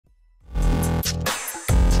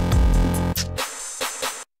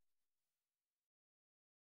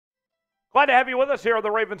Glad to have you with us here on the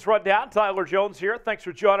Ravens Rundown. Tyler Jones here. Thanks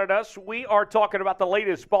for joining us. We are talking about the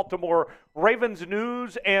latest Baltimore Ravens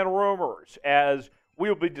news and rumors as we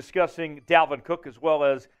will be discussing Dalvin Cook as well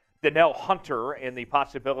as Danielle Hunter and the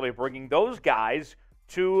possibility of bringing those guys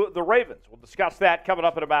to the Ravens. We'll discuss that coming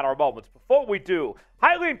up in a matter of moments. Before we do,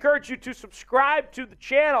 highly encourage you to subscribe to the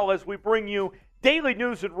channel as we bring you daily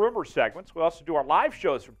news and rumor segments. We also do our live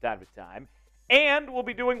shows from time to time. And we'll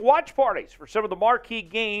be doing watch parties for some of the marquee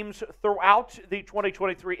games throughout the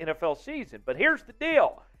 2023 NFL season. But here's the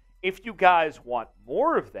deal. If you guys want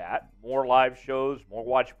more of that, more live shows, more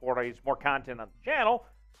watch parties, more content on the channel,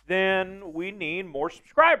 then we need more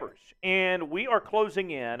subscribers. And we are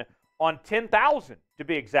closing in on 10,000 to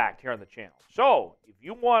be exact here on the channel. So if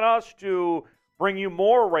you want us to bring you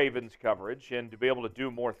more Ravens coverage and to be able to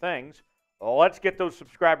do more things, well, let's get those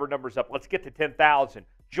subscriber numbers up. Let's get to 10,000.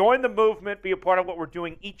 Join the movement. Be a part of what we're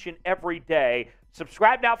doing each and every day.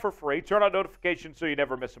 Subscribe now for free. Turn on notifications so you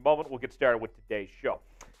never miss a moment. We'll get started with today's show.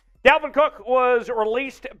 Dalvin Cook was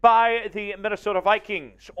released by the Minnesota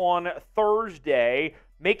Vikings on Thursday,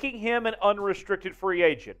 making him an unrestricted free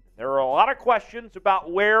agent. There are a lot of questions about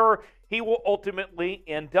where he will ultimately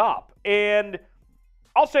end up. And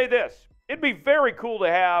I'll say this. It'd be very cool to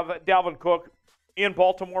have Dalvin Cook in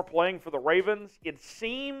Baltimore playing for the Ravens. It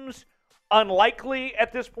seems unlikely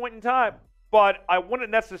at this point in time, but I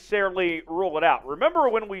wouldn't necessarily rule it out. Remember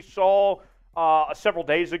when we saw several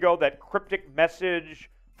days ago that cryptic message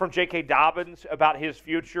from J.K. Dobbins about his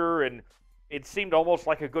future, and it seemed almost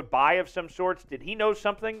like a goodbye of some sorts? Did he know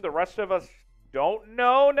something the rest of us don't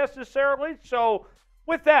know necessarily? So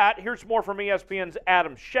with that, here's more from ESPN's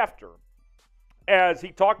Adam Schefter as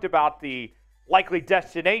he talked about the likely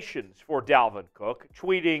destinations for Dalvin Cook,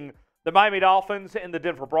 tweeting, "The Miami Dolphins and the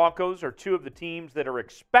Denver Broncos are two of the teams that are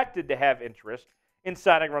expected to have interest in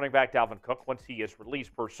signing running back Dalvin Cook once he is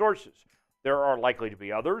released per sources. There are likely to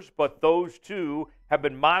be others, but those two have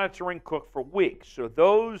been monitoring Cook for weeks. So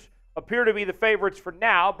those appear to be the favorites for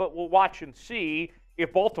now, but we'll watch and see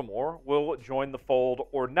if Baltimore will join the fold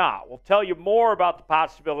or not." We'll tell you more about the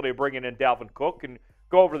possibility of bringing in Dalvin Cook and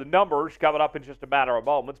go over the numbers coming up in just a matter of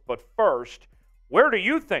moments. But first, where do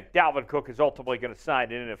you think Dalvin Cook is ultimately going to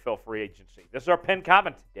sign in NFL free agency? This is our pinned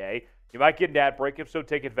comment today. You might get an ad break. If so,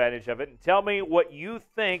 take advantage of it. And tell me what you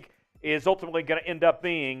think is ultimately going to end up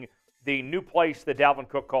being the new place that Dalvin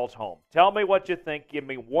Cook calls home. Tell me what you think. Give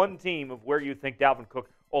me one team of where you think Dalvin Cook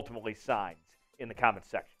ultimately signs in the comments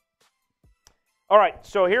section. All right,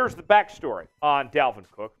 so here's the backstory on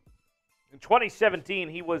Dalvin Cook. In 2017,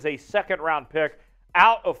 he was a second-round pick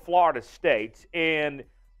out of Florida State, and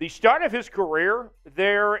the start of his career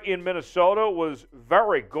there in Minnesota was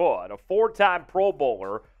very good. A four-time Pro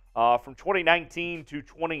Bowler from 2019 to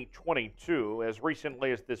 2022, as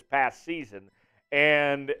recently as this past season.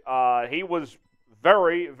 And he was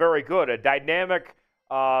very, very good. A dynamic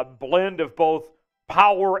blend of both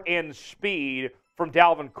power and speed from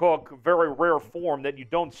Dalvin Cook. Very rare form that you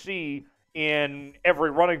don't see in every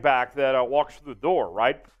running back that walks through the door,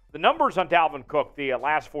 right? The numbers on Dalvin Cook the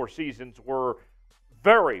last four seasons were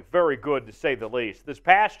very, very good, to say the least. This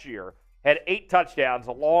past year had 8 touchdowns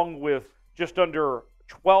along with just under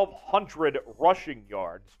 1,200 rushing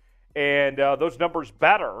yards. And those numbers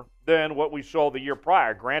better than what we saw the year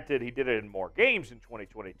prior. Granted, he did it in more games in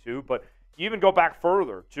 2022, but you even go back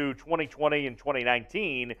further to 2020 and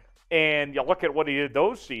 2019, and you look at what he did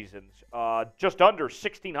those seasons. Just under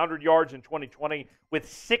 1,600 yards in 2020 with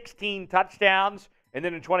 16 touchdowns. And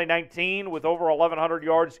then in 2019, with over 1,100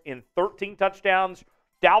 yards in 13 touchdowns,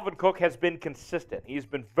 Dalvin Cook has been consistent. He's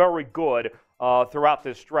been very good throughout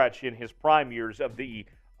this stretch in his prime years of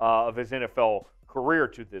his NFL career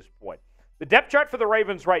to this point. The depth chart for the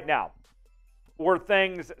Ravens right now, where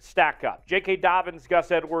things stack up. J.K. Dobbins,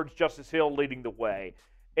 Gus Edwards, Justice Hill leading the way.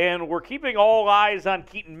 And we're keeping all eyes on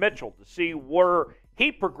Keaton Mitchell to see where he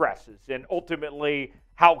progresses and ultimately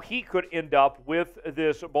how he could end up with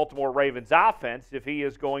this Baltimore Ravens offense if he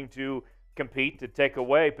is going to compete to take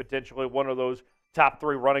away potentially one of those top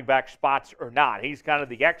 3 running back spots or not. He's kind of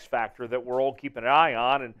the X factor that we're all keeping an eye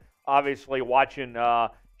on, and obviously watching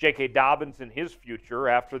J.K. Dobbins and his future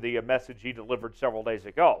after the message he delivered several days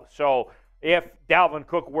ago. So if Dalvin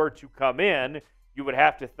Cook were to come in, you would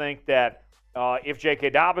have to think that if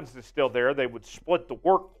J.K. Dobbins is still there, they would split the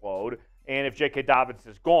workload. And if J.K. Dobbins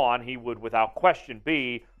is gone, he would, without question,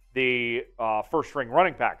 be the first-string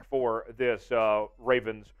running back for this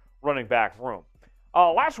Ravens running back room.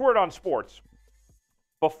 Last word on sports.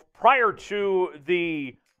 Prior to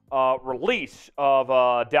the release of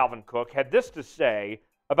Dalvin Cook, had this to say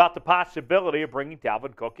about the possibility of bringing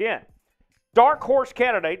Dalvin Cook in. Dark horse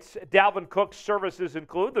candidates, Dalvin Cook's services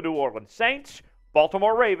include the New Orleans Saints,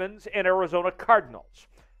 Baltimore Ravens, and Arizona Cardinals.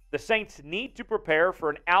 The Saints need to prepare for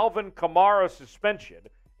an Alvin Kamara suspension,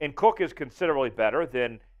 and Cook is considerably better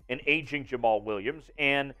than an aging Jamal Williams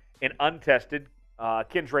and an untested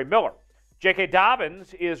Kendre Miller. J.K.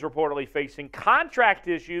 Dobbins is reportedly facing contract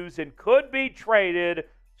issues and could be traded,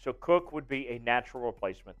 so Cook would be a natural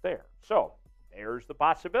replacement there. So there's the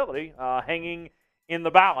possibility hanging in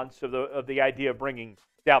the balance of the idea of bringing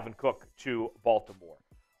Dalvin Cook to Baltimore.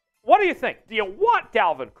 What do you think? Do you want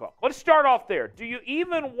Dalvin Cook? Let's start off there. Do you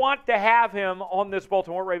even want to have him on this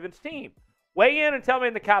Baltimore Ravens team? Weigh in and tell me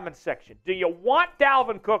in the comments section. Do you want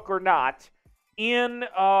Dalvin Cook or not in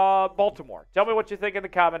Baltimore? Tell me what you think in the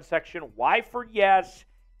comments section. Y for yes,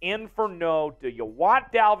 N for no. Do you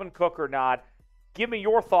want Dalvin Cook or not? Give me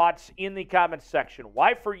your thoughts in the comments section.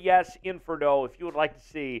 Y for yes, N for no. If you would like to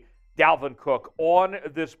see Dalvin Cook on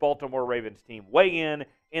this Baltimore Ravens team, weigh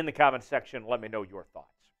in the comments section. Let me know your thoughts.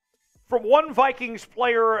 From one Vikings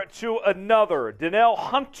player to another, Danielle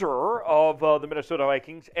Hunter of the Minnesota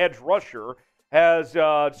Vikings, edge rusher, has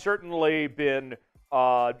certainly been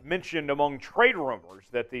mentioned among trade rumors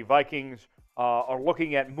that the Vikings are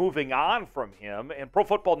looking at moving on from him. And Pro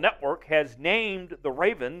Football Network has named the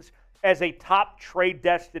Ravens as a top trade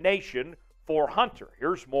destination for Hunter.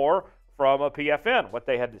 Here's more from PFN, what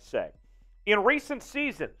they had to say. In recent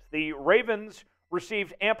seasons, the Ravens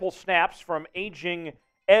received ample snaps from aging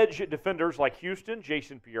edge defenders like Houston,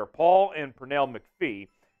 Jason Pierre-Paul, and Pernell McPhee.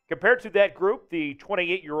 Compared to that group, the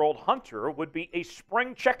 28-year-old Hunter would be a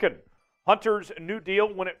spring chicken. Hunter's new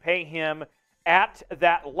deal wouldn't pay him at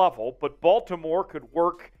that level, but Baltimore could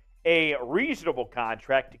work a reasonable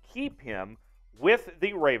contract to keep him with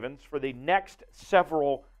the Ravens for the next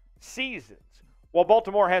several seasons. While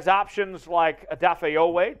Baltimore has options like Adafe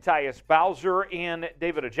Owe, Tyus Bowser, and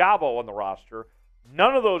David Ojabo on the roster,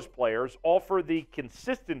 none of those players offer the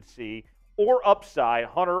consistency or upside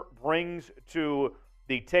Hunter brings to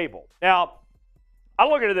the table. Now, I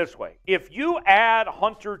look at it this way. If you add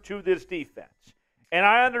Hunter to this defense, and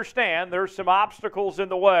I understand there's some obstacles in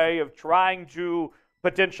the way of trying to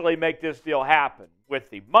potentially make this deal happen with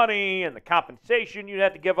the money and the compensation you'd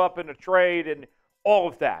have to give up in a trade and all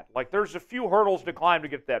of that. Like, there's a few hurdles to climb to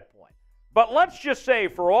get to that point. But let's just say,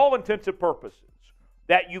 for all intents and purposes,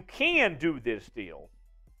 that you can do this deal.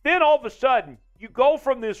 Then all of a sudden, you go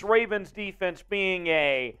from this Ravens defense being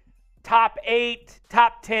a top 8,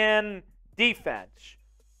 top 10 defense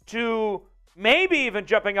to maybe even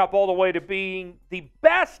jumping up all the way to being the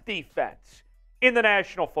best defense in the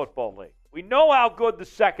National Football League. We know how good the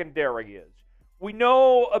secondary is. We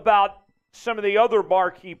know about some of the other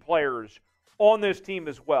marquee players on this team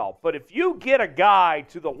as well. But if you get a guy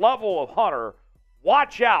to the level of Hunter,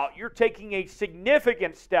 watch out. You're taking a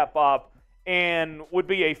significant step up and would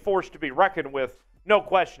be a force to be reckoned with, no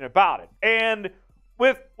question about it. And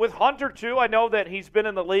with Hunter, too, I know that he's been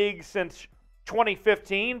in the league since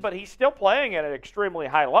 2015, but he's still playing at an extremely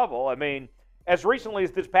high level. I mean, as recently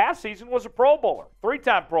as this past season was a Pro Bowler,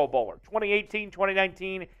 3-time Pro Bowler, 2018,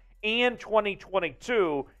 2019, and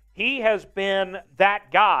 2022. He has been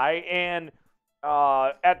that guy, and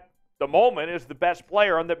at the moment is the best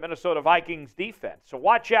player on the Minnesota Vikings defense. So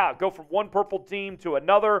watch out. Go from one purple team to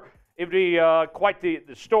another. It would be quite the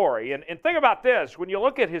story. And think about this. When you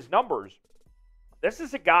look at his numbers, this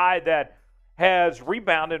is a guy that has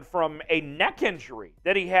rebounded from a neck injury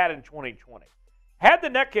that he had in 2020. Had the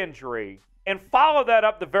neck injury and followed that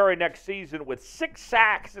up the very next season with 6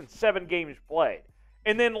 sacks in 7 games played.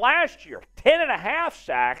 And then last year, 10.5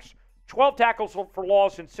 sacks, 12 tackles for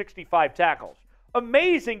loss, and 65 tackles.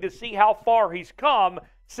 Amazing to see how far he's come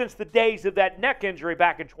since the days of that neck injury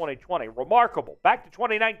back in 2020. Remarkable. Back to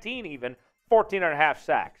 2019 even, 14.5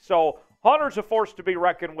 sacks. So Hunter's a force to be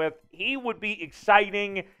reckoned with. He would be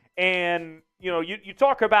exciting. And, you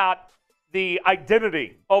talk about the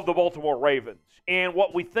identity of the Baltimore Ravens and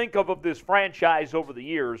what we think of this franchise over the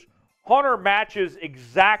years. Hunter matches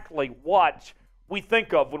exactly what we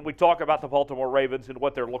think of when we talk about the Baltimore Ravens and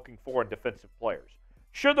what they're looking for in defensive players.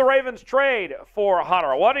 Should the Ravens trade for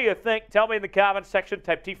Hunter? What do you think? Tell me in the comments section.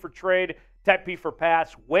 Type T for trade, type P for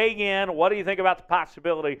pass. Weigh in. What do you think about the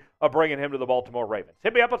possibility of bringing him to the Baltimore Ravens?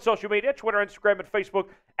 Hit me up on social media, Twitter, Instagram, and Facebook,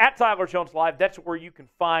 at Tyler Jones Live. That's where you can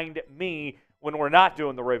find me when we're not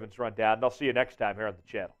doing the Ravens Rundown. And I'll see you next time here on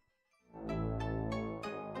the channel.